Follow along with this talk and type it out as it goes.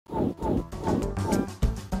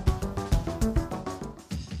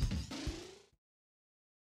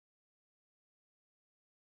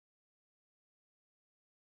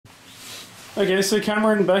Okay, so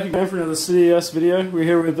Cameron back again for another CES video. We're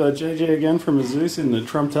here with JJ again from ASUS in the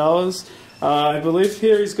Trump Towers. I believe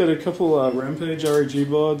here he's got a couple Rampage REG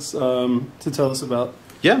boards to tell us about.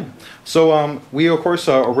 Yeah, so we of course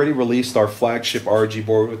already released our flagship REG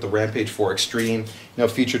board with the Rampage 4 Extreme.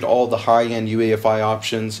 Featured all the high-end UEFI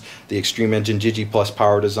options, the Extreme Engine Digi Plus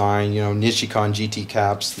power design, Nichicon GT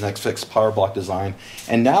caps, Nextfix power block design,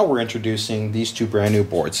 and now we're introducing these two brand new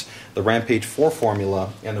boards, the Rampage 4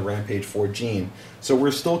 Formula and the Rampage 4 Gene. So we're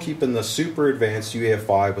still keeping the super advanced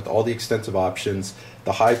UEFI with all the extensive options,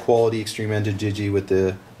 the high-quality Extreme Engine Digi with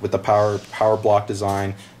the power block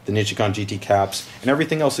design, the Nichicon GT caps, and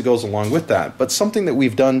everything else that goes along with that. But something that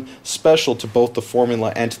we've done special to both the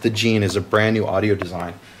Formula and to the Gene is a brand new audio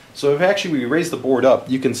design. So if actually we raise the board up,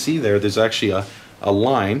 you can see there's actually a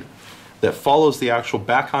line that follows the actual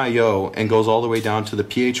back I/O and goes all the way down to the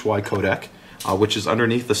PHY codec, which is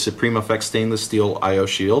underneath the Supreme Effects stainless steel I/O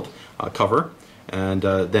shield cover. And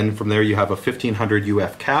then from there you have a 1500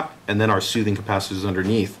 UF cap, and then our soothing capacitors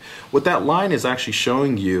underneath. What that line is actually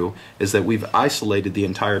showing you is that we've isolated the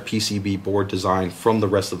entire PCB board design from the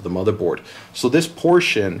rest of the motherboard. So this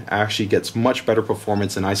portion actually gets much better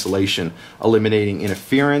performance in isolation, eliminating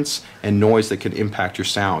interference and noise that can impact your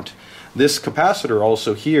sound. This capacitor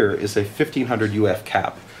also here is a 1500 UF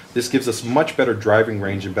cap. This gives us much better driving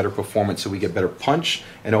range and better performance, so we get better punch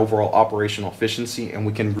and overall operational efficiency, and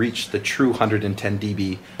we can reach the true 110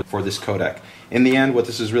 dB for this codec. In the end, what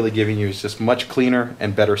this is really giving you is just much cleaner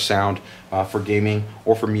and better sound for gaming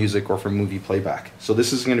or for music or for movie playback. So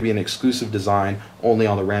this is going to be an exclusive design only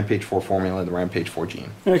on the Rampage 4 Formula and the Rampage 4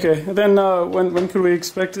 Gene. Okay, then when could we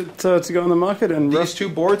expect it to go on the market? And these two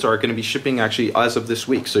boards are going to be shipping actually as of this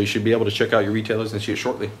week, so you should be able to check out your retailers and see it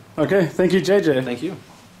shortly. Okay, thank you, JJ. Thank you.